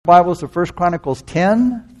Bibles to 1 Chronicles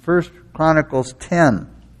 10. 1 Chronicles 10.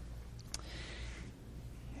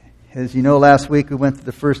 As you know, last week we went through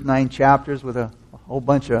the first 9 chapters with a whole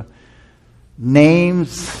bunch of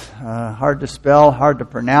names, hard to spell, hard to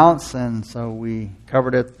pronounce, and so we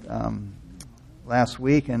covered it last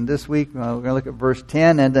week. And this week we're going to look at verse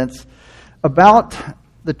 10, and it's about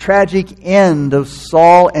the tragic end of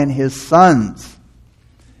Saul and his sons.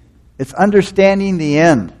 It's understanding the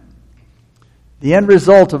end. The end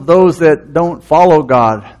result of those that don't follow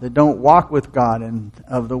God, that don't walk with God, and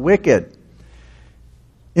of the wicked.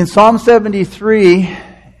 In Psalm 73,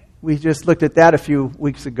 we just looked at that a few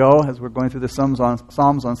weeks ago as we're going through the Psalms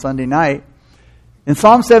on Sunday night. In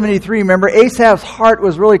Psalm 73, remember, Asaph's heart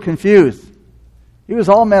was really confused. He was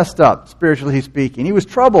all messed up, spiritually speaking. He was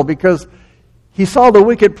troubled because he saw the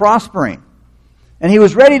wicked prospering. And he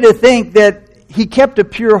was ready to think that he kept a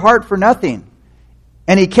pure heart for nothing.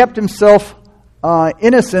 And he kept himself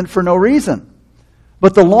innocent for no reason.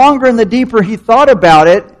 But the longer and the deeper he thought about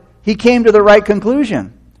it, he came to the right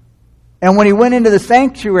conclusion. And when he went into the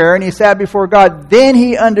sanctuary and he sat before God, then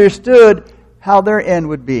he understood how their end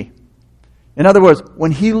would be. In other words, when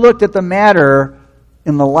he looked at the matter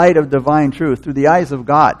in the light of divine truth, through the eyes of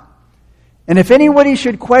God. And if anybody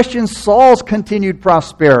should question Saul's continued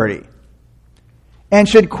prosperity, and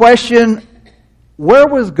should question, where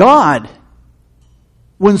was God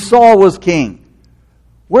when Saul was king?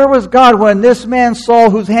 Where was God when this man Saul,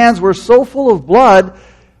 whose hands were so full of blood,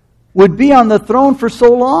 would be on the throne for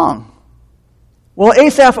so long? Well,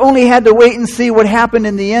 Asaph only had to wait and see what happened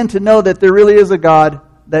in the end to know that there really is a God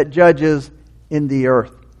that judges in the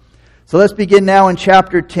earth. So let's begin now in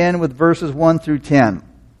chapter 10 with verses 1 through 10.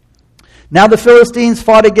 Now the Philistines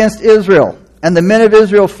fought against Israel, and the men of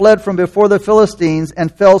Israel fled from before the Philistines and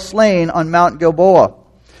fell slain on Mount Gilboa.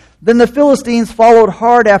 Then the Philistines followed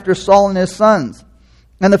hard after Saul and his sons.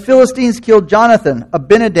 And the Philistines killed Jonathan,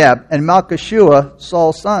 Abinadab, and Malchishua,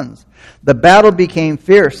 Saul's sons. The battle became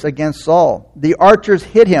fierce against Saul. The archers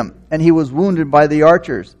hit him, and he was wounded by the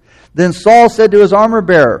archers. Then Saul said to his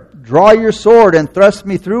armor-bearer, "Draw your sword and thrust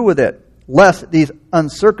me through with it, lest these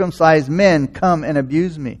uncircumcised men come and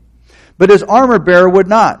abuse me." But his armor-bearer would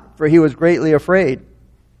not, for he was greatly afraid.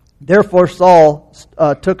 Therefore Saul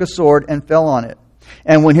took a sword and fell on it.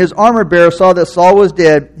 And when his armor-bearer saw that Saul was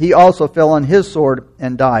dead, he also fell on his sword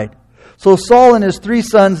and died. So Saul and his 3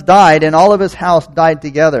 sons died, and all of his house died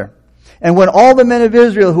together. And when all the men of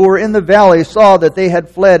Israel who were in the valley saw that they had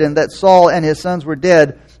fled and that Saul and his sons were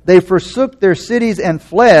dead, they forsook their cities and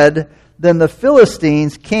fled. Then the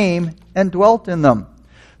Philistines came and dwelt in them.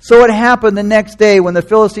 So it happened the next day when the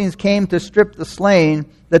Philistines came to strip the slain,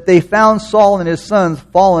 that they found Saul and his sons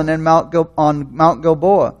fallen on Mount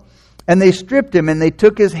Gilboa. And they stripped him, and they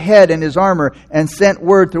took his head and his armor, and sent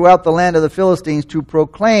word throughout the land of the Philistines to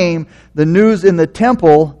proclaim the news in the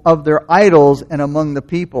temple of their idols and among the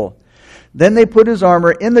people. Then they put his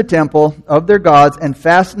armor in the temple of their gods, and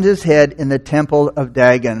fastened his head in the temple of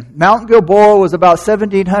Dagon. Mount Gilboa was about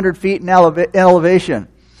 1,700 feet in elevation.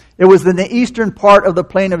 It was in the eastern part of the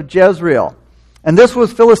plain of Jezreel. And this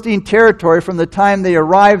was Philistine territory from the time they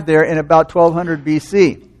arrived there in about 1200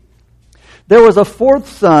 BC. There was a 4th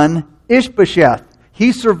son, Ishbosheth.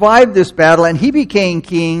 He survived this battle, and he became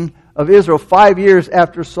king of Israel 5 years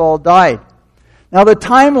after Saul died. Now the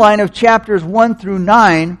timeline of chapters 1 through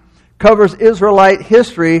 9 covers Israelite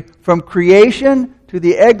history from creation to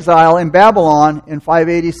the exile in Babylon in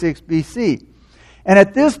 586 BC. And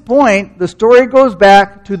at this point, the story goes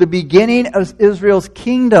back to the beginning of Israel's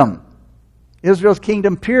kingdom. Israel's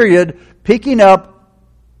kingdom period, picking up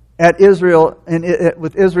at Israel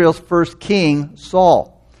with Israel's first king,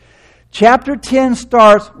 Saul. Chapter 10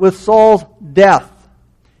 starts with Saul's death.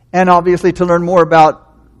 And obviously, to learn more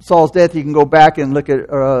about Saul's death, you can go back and look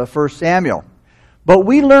at 1 Samuel. But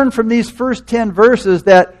we learn from these first 10 verses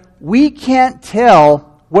that we can't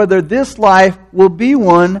tell whether this life will be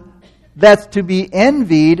one that's to be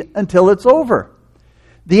envied until it's over.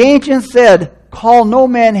 The ancients said, "Call no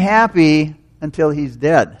man happy until he's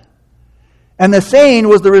dead." And the saying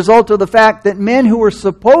was the result of the fact that men who were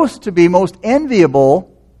supposed to be most enviable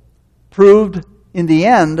proved in the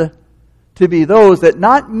end to be those that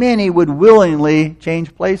not many would willingly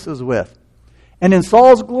change places with. And in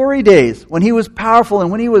Saul's glory days, when he was powerful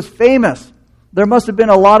and when he was famous, there must have been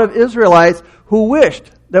a lot of Israelites who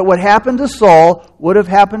wished that what happened to Saul would have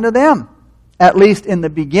happened to them, at least in the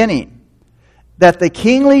beginning. That the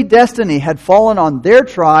kingly destiny had fallen on their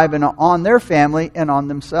tribe and on their family and on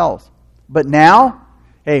themselves. But now,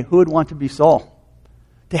 hey, who would want to be Saul?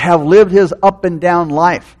 To have lived his up and down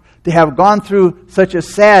life, to have gone through such a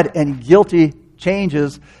sad and guilty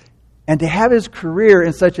changes, and to have his career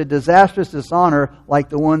in such a disastrous dishonor like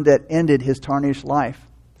the one that ended his tarnished life.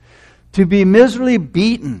 To be miserably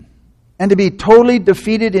beaten and to be totally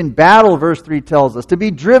defeated in battle, verse 3 tells us. To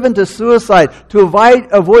be driven to suicide, to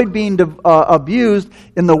avoid being abused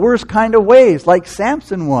in the worst kind of ways, like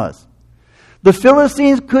Samson was. The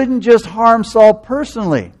Philistines couldn't just harm Saul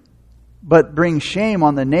personally, but bring shame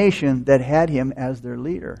on the nation that had him as their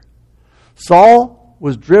leader. Saul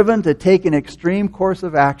was driven to take an extreme course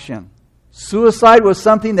of action. Suicide was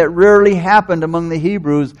something that rarely happened among the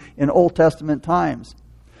Hebrews in Old Testament times.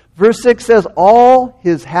 Verse 6 says, all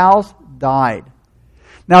his house died.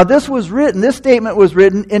 Now this statement was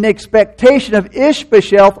written in expectation of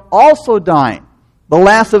Ishbosheth also dying, the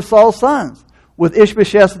last of Saul's sons. With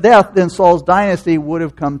Ishbosheth's death, then Saul's dynasty would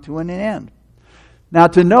have come to an end. Now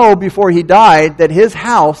to know before he died that his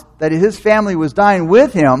house, that his family was dying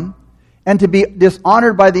with him, and to be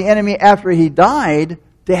dishonored by the enemy after he died,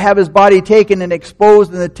 to have his body taken and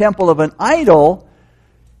exposed in the temple of an idol,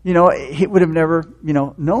 he would have never,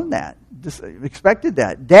 known that, expected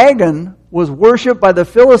that. Dagon was worshipped by the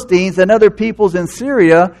Philistines and other peoples in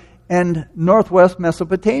Syria and northwest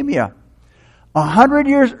Mesopotamia. 100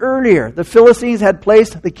 years earlier, the Philistines had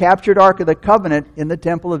placed the captured Ark of the Covenant in the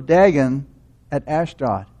temple of Dagon at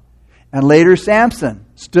Ashdod. And later Samson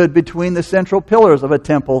stood between the central pillars of a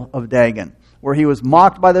temple of Dagon, where he was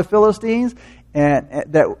mocked by the Philistines and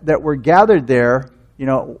that were gathered there,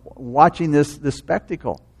 watching this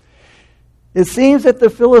spectacle. It seems that the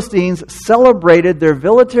Philistines celebrated their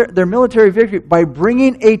military victory by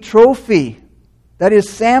bringing a trophy, that is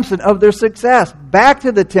Samson, of their success, back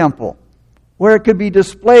to the temple, where it could be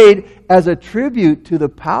displayed as a tribute to the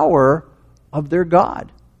power of their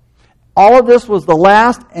God. All of this was the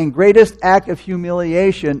last and greatest act of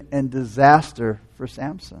humiliation and disaster for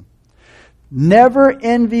Samson. Never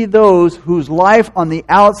envy those whose life on the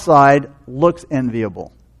outside looks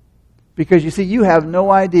enviable. Because you see, you have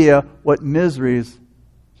no idea what miseries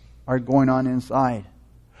are going on inside.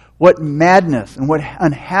 What madness and what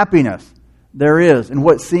unhappiness there is in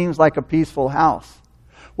what seems like a peaceful house.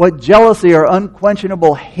 What jealousy or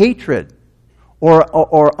unquenchable hatred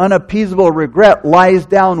or unappeasable regret lies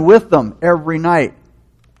down with them every night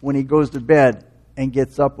when he goes to bed and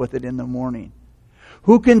gets up with it in the morning.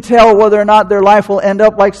 Who can tell whether or not their life will end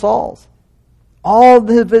up like Saul's? All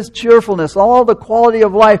of his cheerfulness, all the quality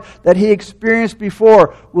of life that he experienced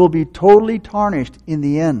before will be totally tarnished in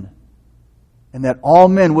the end. And that all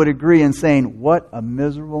men would agree in saying, what a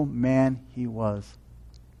miserable man he was.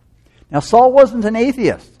 Now Saul wasn't an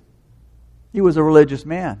atheist. He was a religious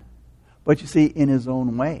man. But you see, in his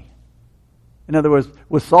own way. In other words,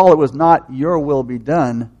 with Saul it was not your will be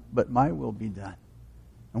done, but my will be done.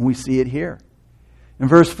 And we see it here. In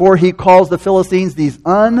verse 4, he calls the Philistines these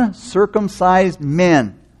uncircumcised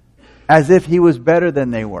men, as if he was better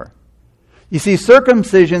than they were. You see,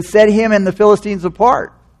 circumcision set him and the Philistines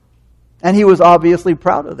apart. And he was obviously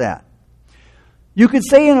proud of that. You could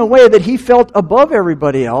say in a way that he felt above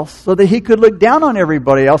everybody else so that he could look down on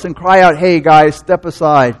everybody else and cry out, hey guys, step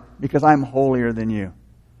aside because I'm holier than you.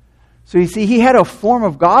 So you see, he had a form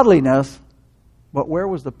of godliness, but where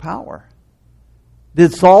was the power?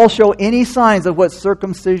 Did Saul show any signs of what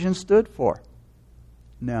circumcision stood for?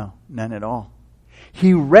 No, none at all.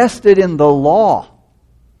 He rested in the law.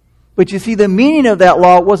 But you see, the meaning of that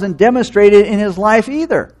law wasn't demonstrated in his life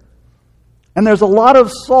either. And there's a lot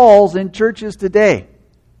of Sauls in churches today.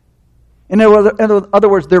 In other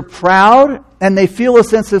words, they're proud and they feel a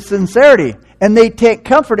sense of sincerity. And they take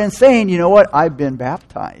comfort in saying, you know what, I've been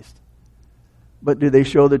baptized. But do they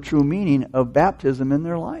show the true meaning of baptism in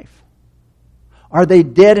their life? Are they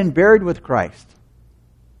dead and buried with Christ?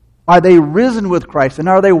 Are they risen with Christ? And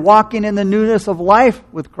are they walking in the newness of life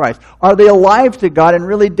with Christ? Are they alive to God and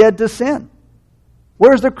really dead to sin?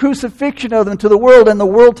 Where's the crucifixion of them to the world and the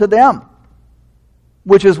world to them?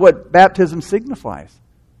 Which is what baptism signifies.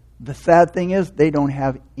 The sad thing is they don't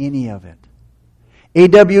have any of it.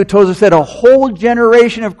 A.W. Tozer said, a whole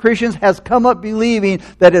generation of Christians has come up believing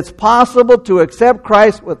that it's possible to accept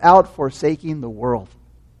Christ without forsaking the world.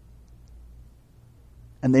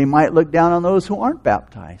 And they might look down on those who aren't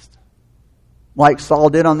baptized, like Saul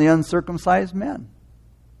did on the uncircumcised men.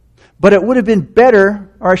 But it would have been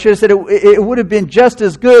better, or I should have said it would have been just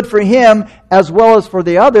as good for him as well as for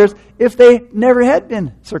the others if they never had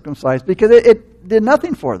been circumcised, because it did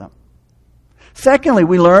nothing for them. Secondly,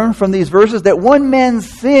 we learn from these verses that one man's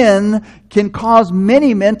sin can cause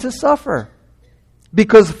many men to suffer.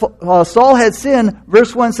 Because Saul had sinned,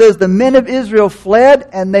 verse 1 says, the men of Israel fled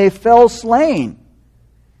and they fell slain.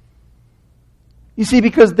 You see,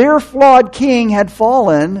 because their flawed king had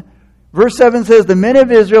fallen, Verse 7 says, the men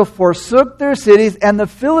of Israel forsook their cities, and the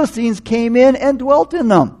Philistines came in and dwelt in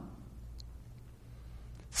them.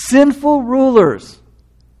 Sinful rulers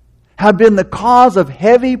have been the cause of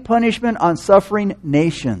heavy punishment on suffering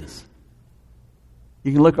nations.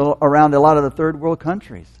 You can look around a lot of the third world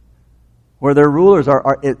countries where their rulers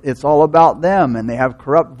it's all about them, and they have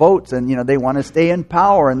corrupt votes, and they want to stay in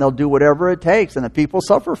power, and they'll do whatever it takes, and the people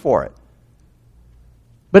suffer for it.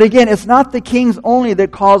 But again, it's not the kings only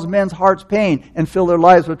that cause men's hearts pain and fill their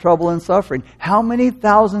lives with trouble and suffering. How many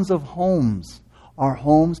thousands of homes are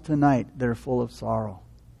homes tonight that are full of sorrow?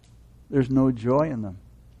 There's no joy in them.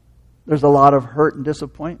 There's a lot of hurt and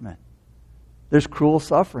disappointment. There's cruel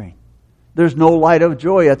suffering. There's no light of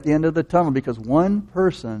joy at the end of the tunnel because one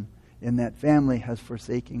person in that family has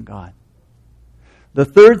forsaken God. The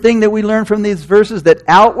third thing that we learn from these verses, that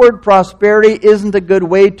outward prosperity isn't a good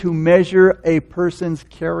way to measure a person's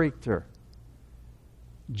character.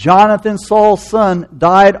 Jonathan, Saul's son,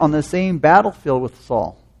 died on the same battlefield with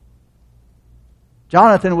Saul.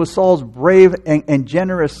 Jonathan was Saul's brave and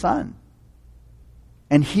generous son.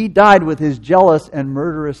 And he died with his jealous and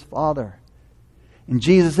murderous father. And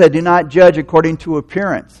Jesus said, do not judge according to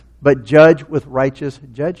appearance, but judge with righteous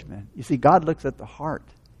judgment. You see, God looks at the heart.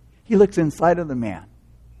 He looks inside of the man.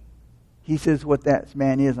 He says what that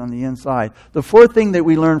man is on the inside. The fourth thing that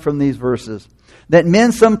we learn from these verses, that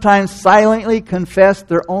men sometimes silently confess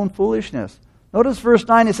their own foolishness. Notice verse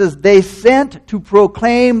 9, it says, they sent to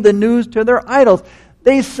proclaim the news to their idols.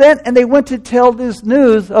 They sent and they went to tell this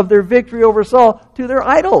news of their victory over Saul to their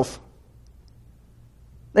idols.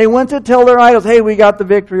 They went to tell their idols, hey, we got the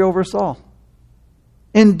victory over Saul.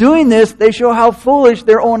 In doing this, they show how foolish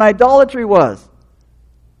their own idolatry was.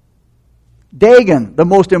 Dagon, the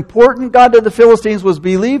most important god of the Philistines, was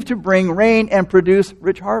believed to bring rain and produce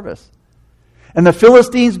rich harvests. And the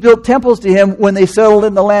Philistines built temples to him when they settled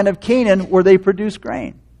in the land of Canaan, where they produced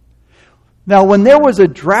grain. Now, when there was a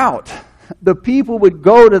drought, the people would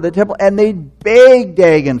go to the temple and they'd beg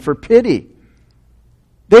Dagon for pity.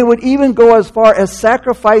 They would even go as far as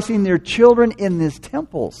sacrificing their children in his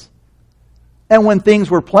temples. And when things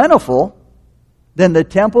were plentiful, then the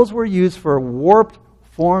temples were used for warped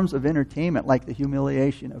forms of entertainment, like the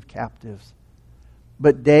humiliation of captives.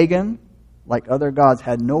 But Dagon, like other gods,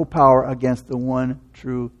 had no power against the one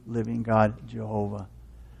true living God, Jehovah.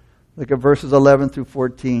 Look at verses 11 through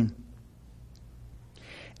 14.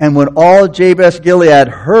 And when all Jabesh Gilead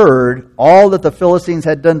heard all that the Philistines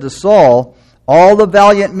had done to Saul, all the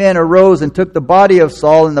valiant men arose and took the body of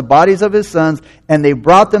Saul and the bodies of his sons, and they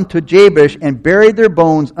brought them to Jabesh and buried their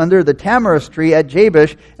bones under the tamarisk tree at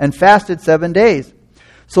Jabesh and fasted 7 days.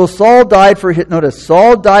 So Saul died for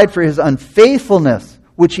his unfaithfulness,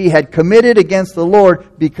 which he had committed against the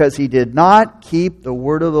Lord, because he did not keep the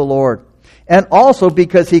word of the Lord, and also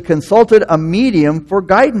because he consulted a medium for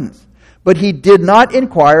guidance. But he did not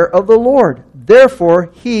inquire of the Lord.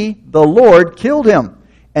 Therefore he, the Lord, killed him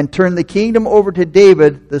and turned the kingdom over to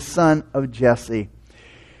David, the son of Jesse.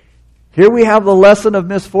 Here we have the lesson of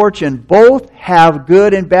misfortune. Both have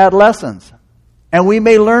good and bad lessons. And we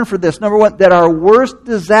may learn from this, number one, that our worst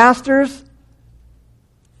disasters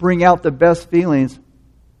bring out the best feelings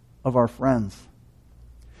of our friends.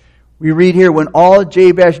 We read here, when all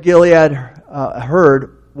Jabesh Gilead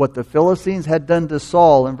heard what the Philistines had done to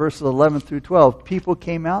Saul in verses 11 through 12, people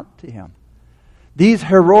came out to him. These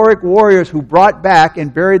heroic warriors who brought back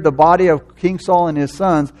and buried the body of King Saul and his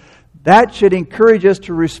sons, that should encourage us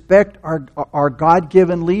to respect our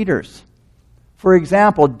God-given leaders. For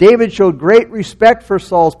example, David showed great respect for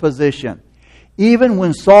Saul's position, even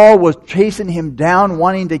when Saul was chasing him down,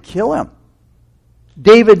 wanting to kill him.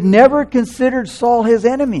 David never considered Saul his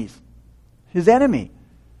enemy.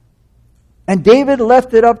 And David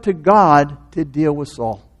left it up to God to deal with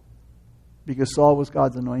Saul, because Saul was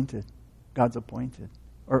God's anointed, God's appointed.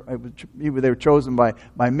 Or they were chosen by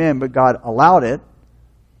men, but God allowed it,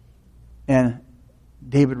 and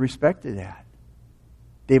David respected that.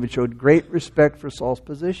 David showed great respect for Saul's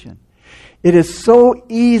position. It is so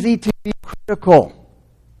easy to be critical,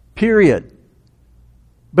 period.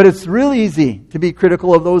 But it's really easy to be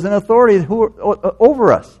critical of those in authority who are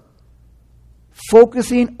over us,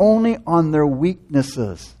 focusing only on their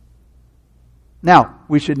weaknesses. Now,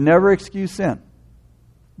 we should never excuse sin,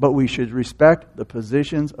 but we should respect the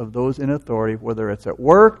positions of those in authority, whether it's at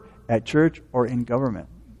work, at church, or in government.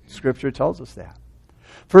 Scripture tells us that.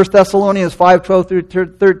 1 Thessalonians 5:12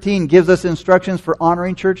 through 13 gives us instructions for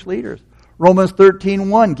honoring church leaders. Romans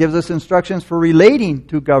 13:1 gives us instructions for relating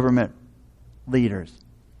to government leaders.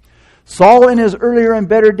 Saul, in his earlier and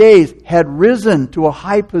better days, had risen to a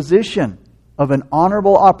high position of an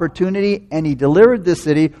honorable opportunity, and he delivered this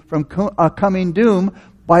city from coming doom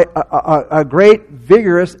by a great,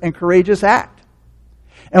 vigorous, and courageous act.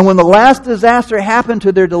 And when the last disaster happened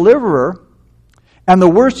to their deliverer, and the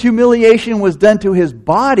worst humiliation was done to his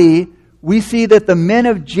body, we see that the men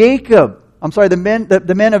of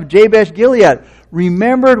the men of Jabesh Gilead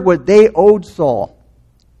remembered what they owed Saul.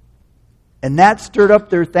 And that stirred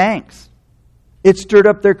up their thanks. It stirred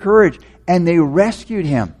up their courage. And they rescued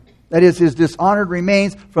him, that is, his dishonored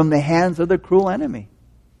remains, from the hands of the cruel enemy.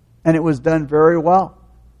 And it was done very well.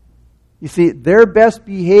 You see, their best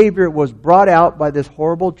behavior was brought out by this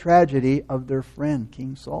horrible tragedy of their friend,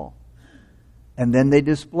 King Saul. And then they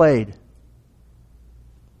displayed,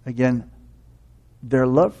 again, their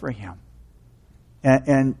love for him.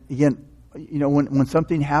 And again, you know, when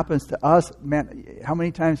something happens to us, man, how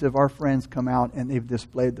many times have our friends come out and they've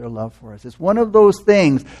displayed their love for us? It's one of those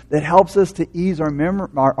things that helps us to ease our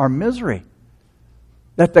misery.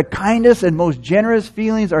 That the kindest and most generous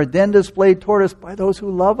feelings are then displayed toward us by those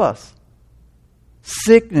who love us.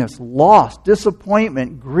 Sickness, loss,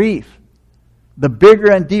 disappointment, grief, the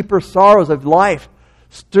bigger and deeper sorrows of life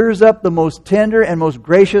stirs up the most tender and most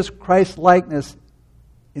gracious Christ-likeness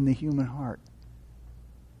in the human heart.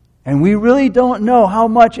 And we really don't know how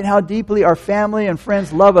much and how deeply our family and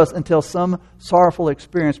friends love us until some sorrowful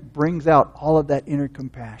experience brings out all of that inner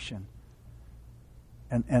compassion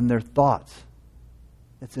and their thoughts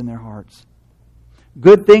that's in their hearts.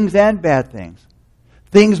 Good things and bad things.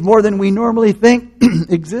 Things more than we normally think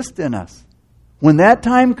exist in us. When that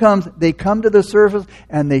time comes, they come to the surface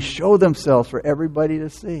and they show themselves for everybody to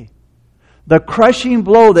see. The crushing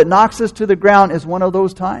blow that knocks us to the ground is one of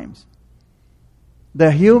those times.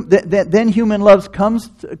 Then human love comes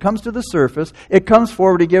to the surface. It comes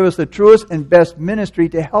forward to give us the truest and best ministry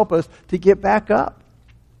to help us to get back up.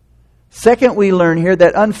 Second, we learn here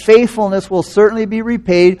that unfaithfulness will certainly be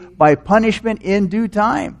repaid by punishment in due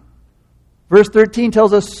time. Verse 13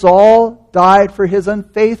 tells us Saul died for his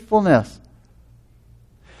unfaithfulness.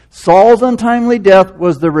 Saul's untimely death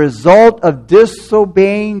was the result of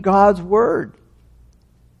disobeying God's word.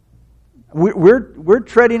 We're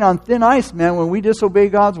treading on thin ice, man, when we disobey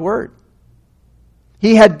God's word.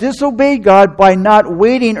 He had disobeyed God by not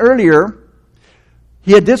waiting earlier.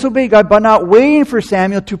 He had disobeyed God by not waiting for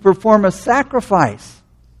Samuel to perform a sacrifice.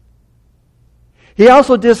 He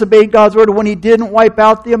also disobeyed God's word when he didn't wipe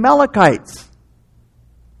out the Amalekites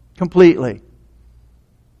completely.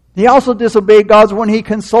 He also disobeyed God's word when he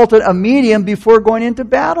consulted a medium before going into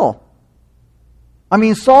battle. I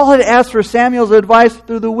mean, Saul had asked for Samuel's advice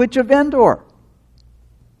through the witch of Endor.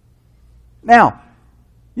 Now,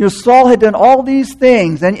 you know, Saul had done all these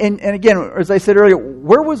things. And again, as I said earlier,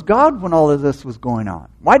 where was God when all of this was going on?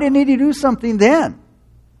 Why didn't he do something then?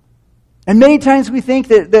 And many times we think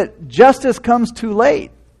that justice comes too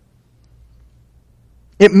late.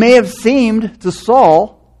 It may have seemed to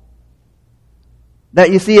Saul that,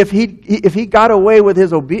 you see, if he got away with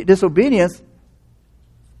his disobedience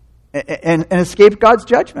and escaped God's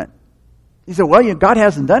judgment. He said, well, God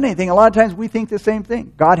hasn't done anything. A lot of times we think the same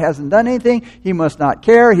thing. God hasn't done anything. He must not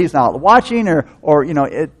care. He's not watching, or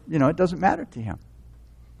it doesn't matter to him.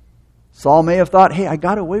 Saul may have thought, hey, I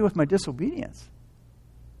got away with my disobedience.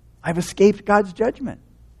 I've escaped God's judgment.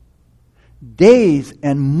 Days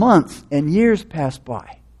and months and years passed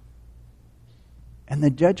by. And the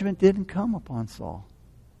judgment didn't come upon Saul.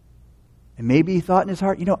 And maybe he thought in his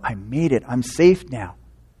heart, I made it. I'm safe now.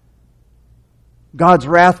 God's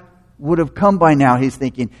wrath would have come by now, he's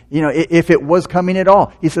thinking. If it was coming at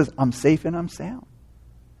all. He says, I'm safe and I'm sound.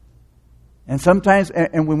 And sometimes,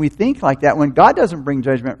 and when we think like that, when God doesn't bring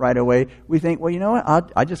judgment right away, we think, well, you know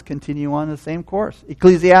what? I'll just continue on the same course.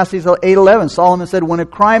 Ecclesiastes 8:11, Solomon said, when a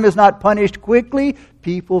crime is not punished quickly,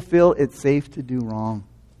 people feel it's safe to do wrong.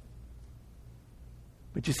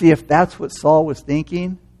 But you see, if that's what Saul was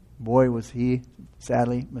thinking, boy, was he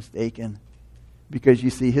sadly mistaken. Because you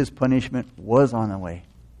see, his punishment was on the way.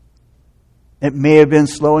 It may have been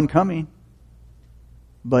slow in coming,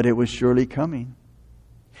 but it was surely coming.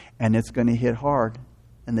 And it's going to hit hard.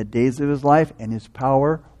 And the days of his life and his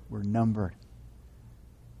power were numbered.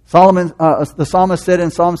 The psalmist said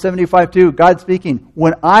in Psalm 75:2, God speaking,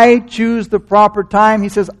 when I choose the proper time, he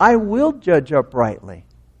says, I will judge uprightly.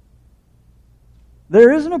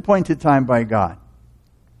 There is an appointed time by God.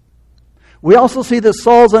 We also see that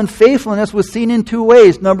Saul's unfaithfulness was seen in two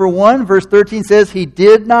ways. Number one, verse 13 says, he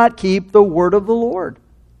did not keep the word of the Lord.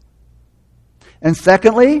 And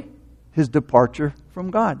secondly, his departure from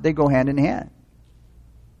God. They go hand in hand.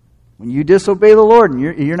 When you disobey the Lord and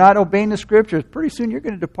you're not obeying the Scriptures, pretty soon you're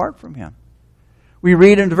going to depart from Him. We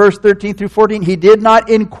read in verse 13 through 14, he did not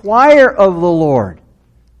inquire of the Lord,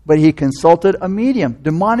 but he consulted a medium,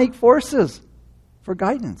 demonic forces, for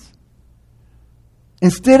guidance.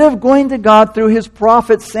 Instead of going to God through his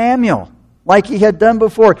prophet Samuel, like he had done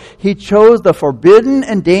before, he chose the forbidden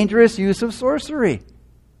and dangerous use of sorcery,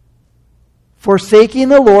 forsaking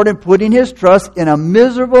the Lord and putting his trust in a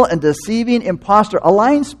miserable and deceiving impostor, a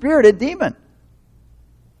lying spirit, a demon.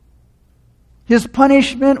 His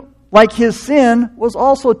punishment, like his sin, was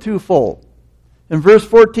also twofold. In verse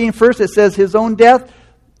 14, first it says his own death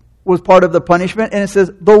was part of the punishment, and it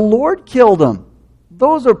says the Lord killed him.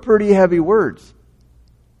 Those are pretty heavy words.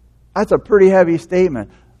 That's a pretty heavy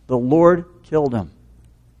statement. The Lord killed him.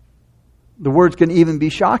 The words can even be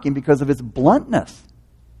shocking because of its bluntness.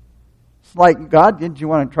 It's like, God, did you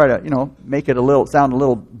want to try to, make it sound a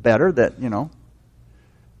little better that, No,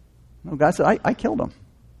 God said, I killed him.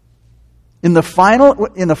 In the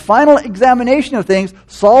final examination of things,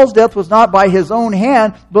 Saul's death was not by his own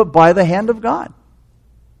hand, but by the hand of God.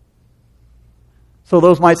 So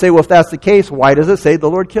those might say, well, if that's the case, why does it say the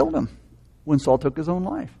Lord killed him when Saul took his own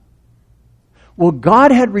life? Well,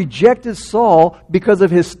 God had rejected Saul because of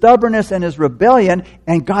his stubbornness and his rebellion,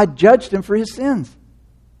 and God judged him for his sins.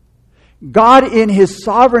 God, in his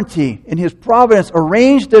sovereignty, in his providence,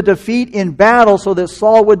 arranged a defeat in battle so that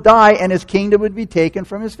Saul would die and his kingdom would be taken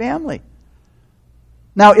from his family.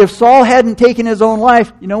 Now, if Saul hadn't taken his own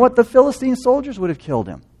life, you know what? The Philistine soldiers would have killed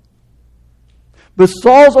him. But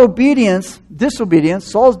Saul's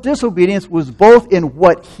disobedience was both in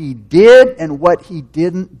what he did and what he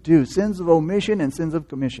didn't do. Sins of omission and sins of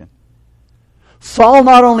commission. Saul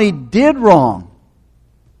not only did wrong,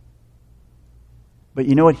 but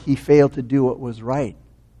you know what? He failed to do what was right.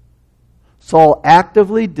 Saul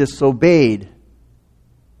actively disobeyed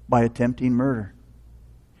by attempting murder,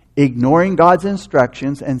 ignoring God's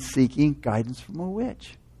instructions and seeking guidance from a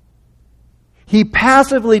witch. He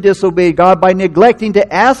passively disobeyed God by neglecting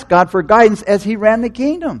to ask God for guidance as he ran the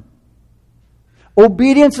kingdom.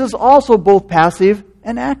 Obedience is also both passive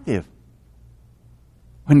and active.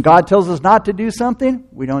 When God tells us not to do something,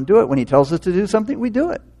 we don't do it. When he tells us to do something, we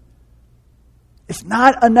do it. It's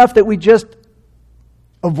not enough that we just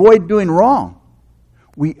avoid doing wrong.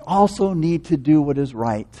 We also need to do what is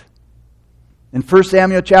right. In 1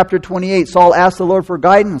 Samuel chapter 28, Saul asked the Lord for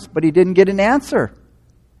guidance, but he didn't get an answer.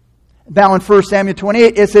 Now in 1 Samuel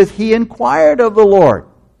 28, it says he inquired of the Lord.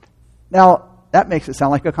 Now, that makes it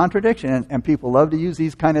sound like a contradiction, and people love to use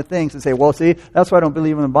these kind of things and say, well, see, that's why I don't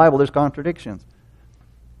believe in the Bible, there's contradictions.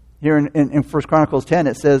 Here in 1 Chronicles 10,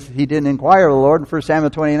 it says he didn't inquire of the Lord. In 1 Samuel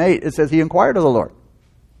 28, it says he inquired of the Lord.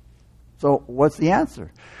 So what's the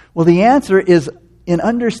answer? Well, the answer is in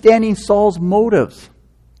understanding Saul's motives.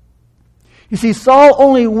 You see, Saul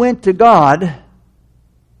only went to God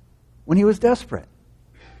when he was desperate.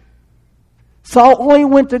 Saul only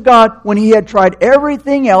went to God when he had tried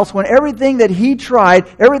everything else, when everything that he tried,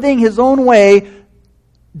 everything his own way,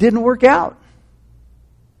 didn't work out.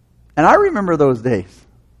 And I remember those days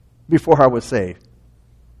before I was saved.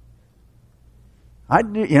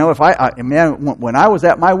 When I was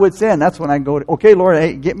at my wit's end, that's when I go, okay, Lord,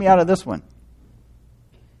 hey, get me out of this one.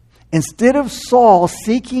 Instead of Saul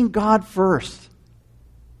seeking God first,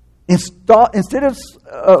 instead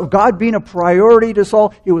of God being a priority to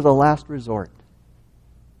Saul, it was a last resort.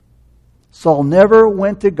 Saul never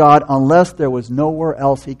went to God unless there was nowhere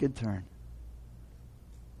else he could turn.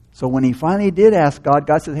 So when he finally did ask God,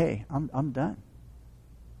 God said, hey, I'm done.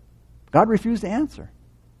 God refused to answer.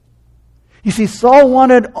 You see, Saul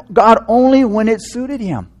wanted God only when it suited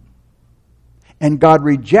him. And God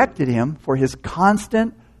rejected him for his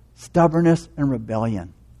constant stubbornness and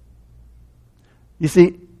rebellion. You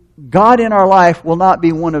see, God in our life will not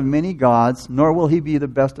be one of many gods, nor will he be the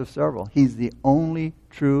best of several. He's the only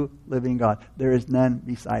true living God. There is none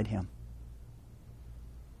beside him.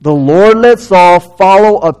 The Lord let Saul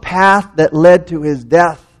follow a path that led to his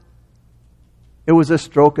death. It was a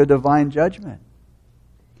stroke of divine judgment.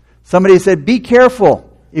 Somebody said, be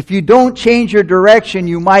careful. If you don't change your direction,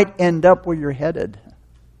 you might end up where you're headed.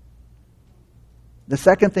 The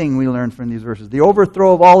second thing we learn from these verses, the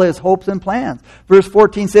overthrow of all his hopes and plans. Verse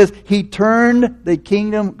 14 says, God turned the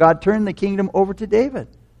kingdom over to David.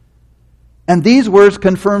 And these words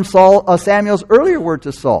confirm Samuel's earlier word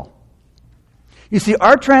to Saul. You see,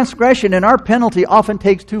 our transgression and our penalty often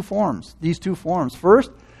takes two forms. These two forms.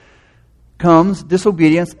 First comes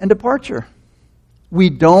disobedience and departure. We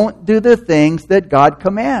don't do the things that God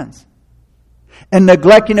commands. And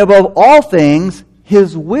neglecting above all things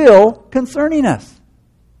his will concerning us.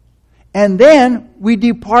 And then we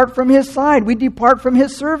depart from his side. We depart from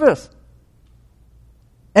his service.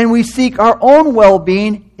 And we seek our own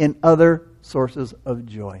well-being in other sources of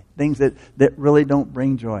joy. Things that really don't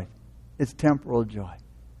bring joy. It's temporal joy.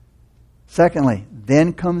 Secondly,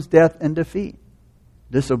 then comes death and defeat.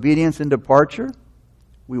 Disobedience and departure.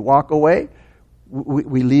 We walk away.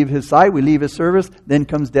 We leave His side. We leave His service. Then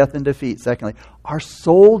comes death and defeat. Secondly, our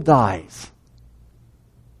soul dies.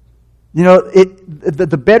 You know,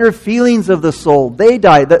 the better feelings of the soul, they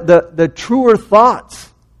die. The truer thoughts,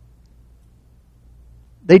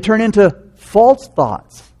 they turn into false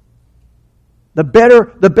thoughts. The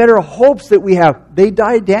better hopes that we have, they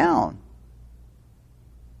die down.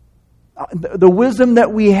 The wisdom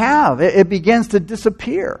that we have, it begins to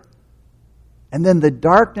disappear. And then the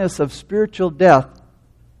darkness of spiritual death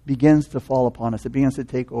begins to fall upon us. It begins to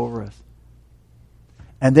take over us.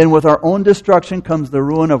 And then with our own destruction comes the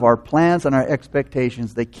ruin of our plans and our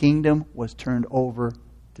expectations. The kingdom was turned over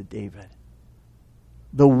to David.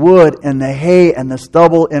 The wood and the hay and the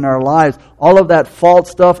stubble in our lives, all of that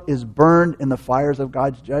false stuff is burned in the fires of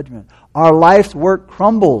God's judgment. Our life's work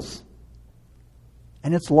crumbles.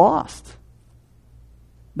 And it's lost.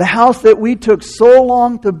 The house that we took so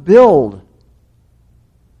long to build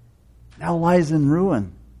now lies in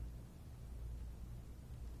ruin.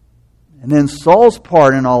 And then Saul's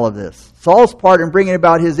part in all of this. Saul's part in bringing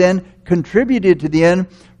about his end contributed to the end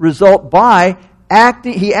result by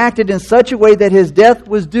he acted in such a way that his death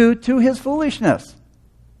was due to his foolishness.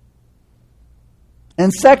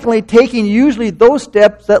 And secondly, taking usually those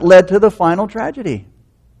steps that led to the final tragedy.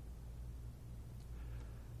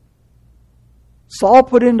 Saul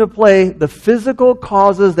put into play the physical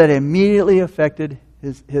causes that immediately affected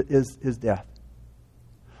his death.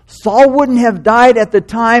 Saul wouldn't have died at the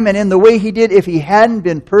time and in the way he did if he hadn't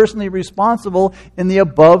been personally responsible in the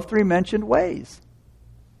above three mentioned ways.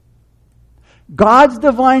 God's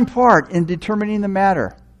divine part in determining the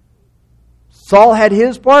matter. Saul had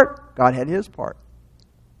his part, God had his part.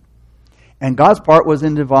 And God's part was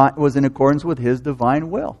in accordance with His divine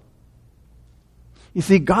will. You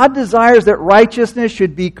see, God desires that righteousness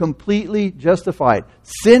should be completely justified.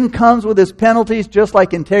 Sin comes with its penalties, just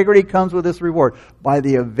like integrity comes with its reward, by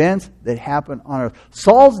the events that happen on earth.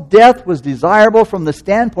 Saul's death was desirable from the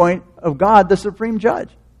standpoint of God, the supreme judge.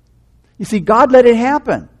 You see, God let it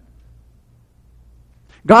happen.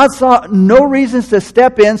 God saw no reasons to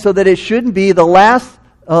step in so that it shouldn't be the last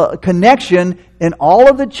connection in all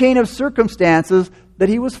of the chain of circumstances that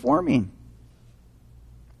He was forming.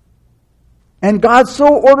 And God so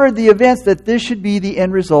ordered the events that this should be the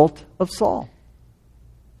end result of Saul.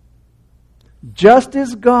 Just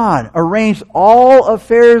as God arranged all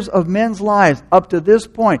affairs of men's lives up to this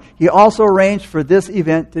point, He also arranged for this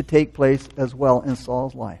event to take place as well in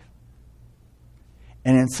Saul's life.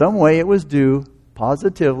 And in some way it was due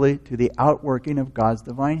positively to the outworking of God's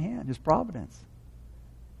divine hand, His providence.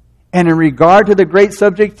 And in regard to the great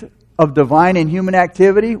subject of divine and human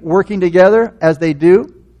activity working together as they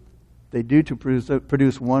do to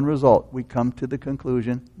produce one result. We come to the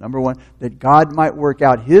conclusion, number one, that God might work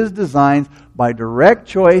out His designs by direct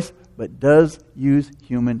choice, but does use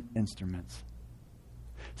human instruments.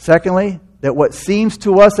 Secondly, that what seems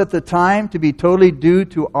to us at the time to be totally due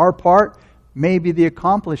to our part may be the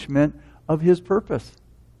accomplishment of His purpose,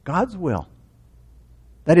 God's will.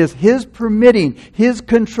 That is, His permitting, His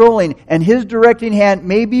controlling, and His directing hand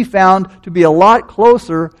may be found to be a lot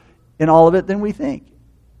closer in all of it than we think.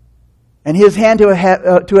 And His hand to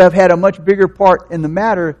have had a much bigger part in the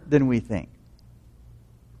matter than we think.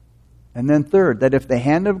 And then third, that if the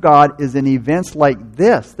hand of God is in events like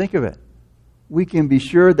this, think of it, we can be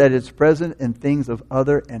sure that it's present in things of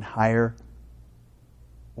other and higher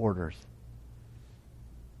orders.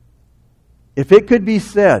 If it could be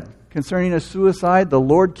said concerning a suicide, the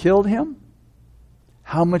Lord killed him,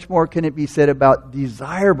 how much more can it be said about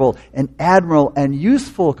desirable and admirable and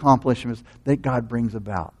useful accomplishments that God brings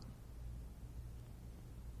about?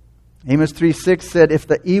 Amos 3:6 said, if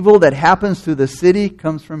the evil that happens to the city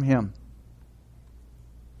comes from Him.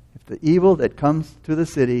 If the evil that comes to the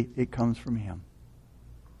city, it comes from Him.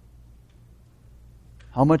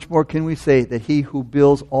 How much more can we say that He who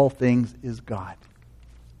builds all things is God?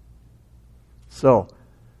 So,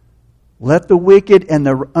 let the wicked and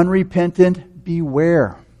the unrepentant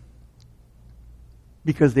beware.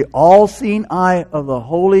 Because the all-seeing eye of the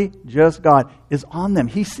holy, just God is on them.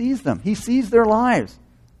 He sees them. He sees their lives.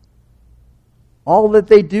 All that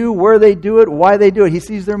they do, where they do it, why they do it. He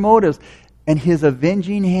sees their motives. And His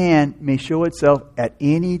avenging hand may show itself at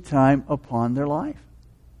any time upon their life.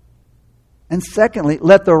 And secondly,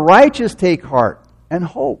 let the righteous take heart and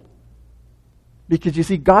hope. Because you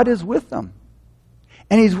see, God is with them.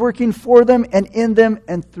 And He's working for them and in them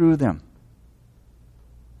and through them.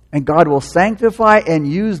 And God will sanctify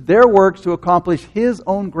and use their works to accomplish His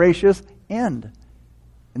own gracious end.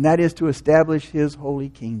 And that is to establish His holy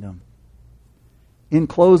kingdom. In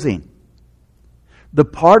closing, the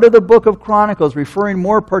part of the book of Chronicles referring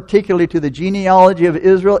more particularly to the genealogy of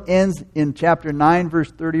Israel ends in chapter 9,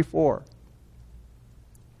 verse 34.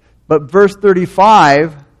 But verse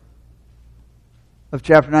 35 of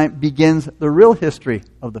chapter 9 begins the real history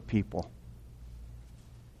of the people.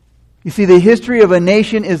 You see, the history of a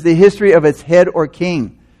nation is the history of its head or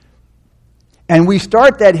king. And we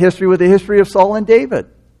start that history with the history of Saul and David.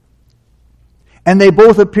 And they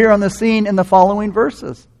both appear on the scene in the following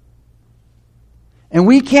verses. And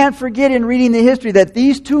we can't forget in reading the history that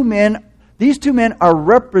these two men are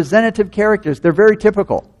representative characters. They're very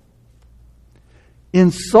typical.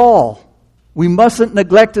 In Saul, we mustn't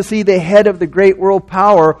neglect to see the head of the great world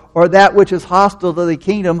power or that which is hostile to the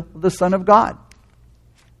kingdom of the Son of God.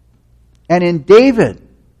 And in David,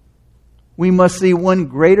 we must see one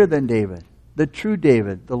greater than David, the true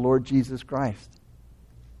David, the Lord Jesus Christ.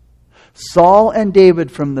 Saul and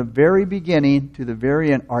David from the very beginning to the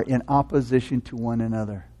very end are in opposition to one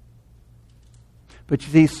another. But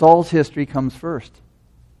you see, Saul's history comes first.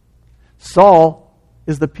 Saul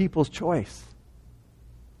is the people's choice.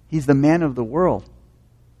 He's the man of the world.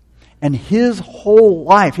 And his whole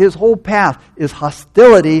life, his whole path is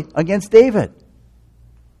hostility against David.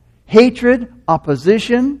 Hatred,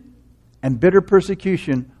 opposition, and bitter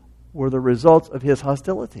persecution were the results of his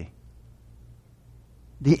hostility.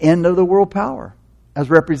 The end of the world power, as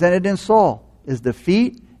represented in Saul, is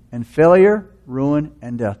defeat and failure, ruin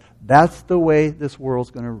and death. That's the way this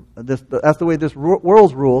world's that's the way this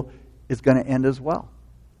world's rule is going to end as well.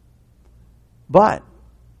 But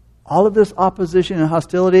all of this opposition and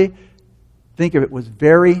hostility, think of it, was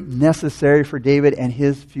very necessary for David and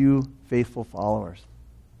his few faithful followers.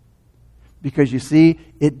 Because you see,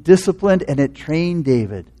 it disciplined and it trained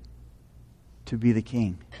David to be the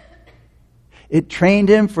king. It trained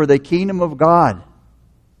him for the kingdom of God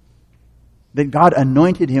that God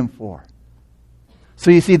anointed him for. So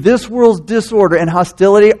you see, this world's disorder and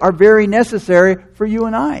hostility are very necessary for you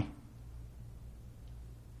and I.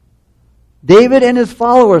 David and his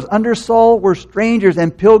followers under Saul were strangers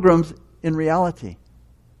and pilgrims in reality.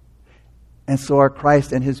 And so are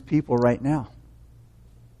Christ and His people right now.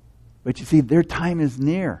 But you see, their time is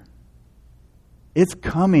near. It's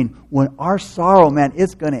coming when our sorrow, man,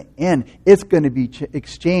 it's going to end. It's going to be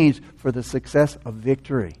exchanged for the success of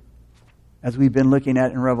victory, as we've been looking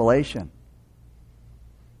at in Revelation.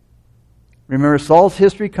 Remember, Saul's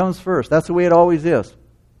history comes first. That's the way it always is.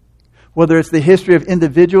 Whether it's the history of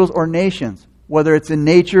individuals or nations, whether it's in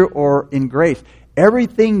nature or in grace,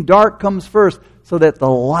 everything dark comes first so that the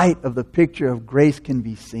light of the picture of grace can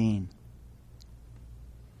be seen.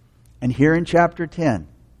 And here in chapter 10,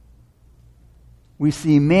 we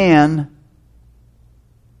see man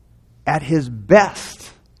at his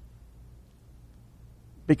best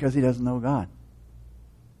because he doesn't know God.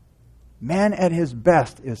 Man at his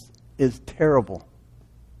best is terrible.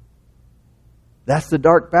 That's the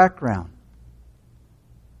dark background.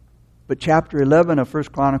 But chapter 11 of 1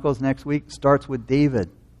 Chronicles next week starts with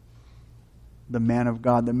David, the man of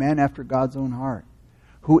God, the man after God's own heart,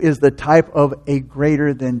 who is the type of a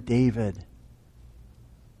greater than David.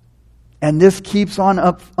 And this keeps on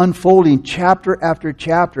unfolding chapter after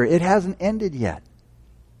chapter. It hasn't ended yet.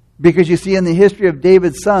 Because you see, in the history of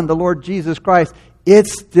David's son, the Lord Jesus Christ,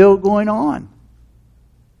 it's still going on.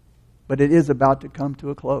 But it is about to come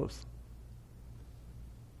to a close.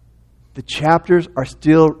 The chapters are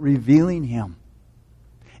still revealing Him.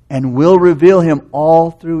 And will reveal Him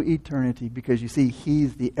all through eternity. Because you see,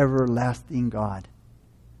 He's the everlasting God.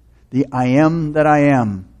 The I am that I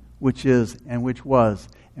am, which is and which was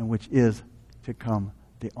and which is to come,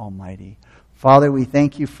 the Almighty. Father, we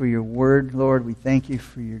thank You for Your word, Lord. We thank You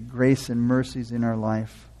for Your grace and mercies in our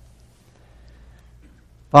life.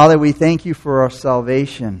 Father, we thank You for our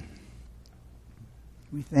salvation.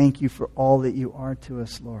 We thank You for all that You are to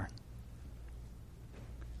us, Lord.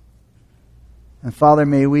 And Father,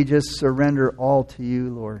 may we just surrender all to You,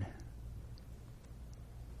 Lord.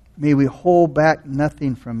 May we hold back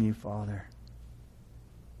nothing from You, Father.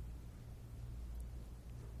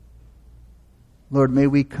 Lord, may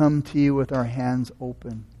we come to You with our hands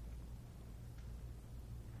open,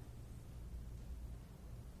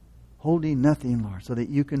 holding nothing, Lord, so that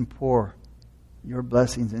You can pour Your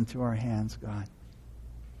blessings into our hands, God.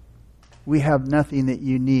 We have nothing that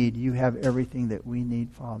You need. You have everything that we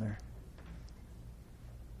need, Father.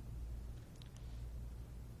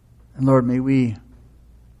 And Lord, may we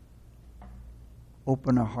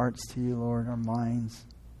open our hearts to You, Lord, our minds.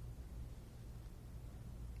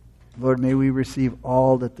 Lord, may we receive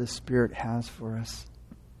all that the Spirit has for us.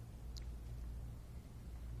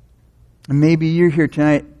 And maybe you're here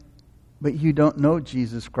tonight, but you don't know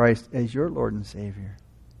Jesus Christ as your Lord and Savior.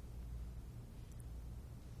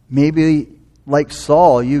 Maybe, like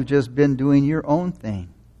Saul, you've just been doing your own thing.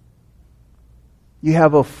 You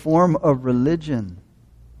have a form of religion,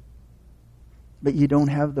 but you don't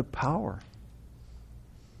have the power.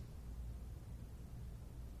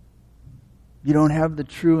 You don't have the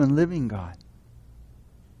true and living God.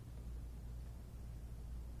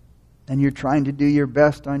 And you're trying to do your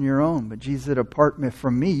best on your own. But Jesus said, apart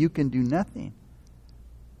from me, you can do nothing.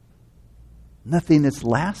 Nothing that's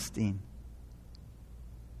lasting.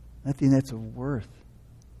 Nothing that's of worth.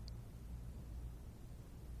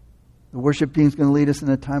 The worship team is going to lead us in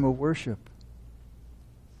a time of worship.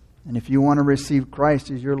 And if you want to receive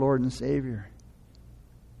Christ as your Lord and Savior,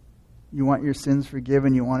 you want your sins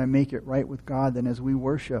forgiven, you want to make it right with God, then as we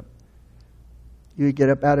worship, you get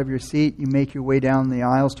up out of your seat, you make your way down the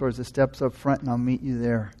aisles towards the steps up front, and I'll meet you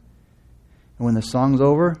there. And when the song's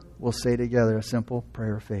over, we'll say together a simple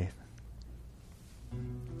prayer of faith.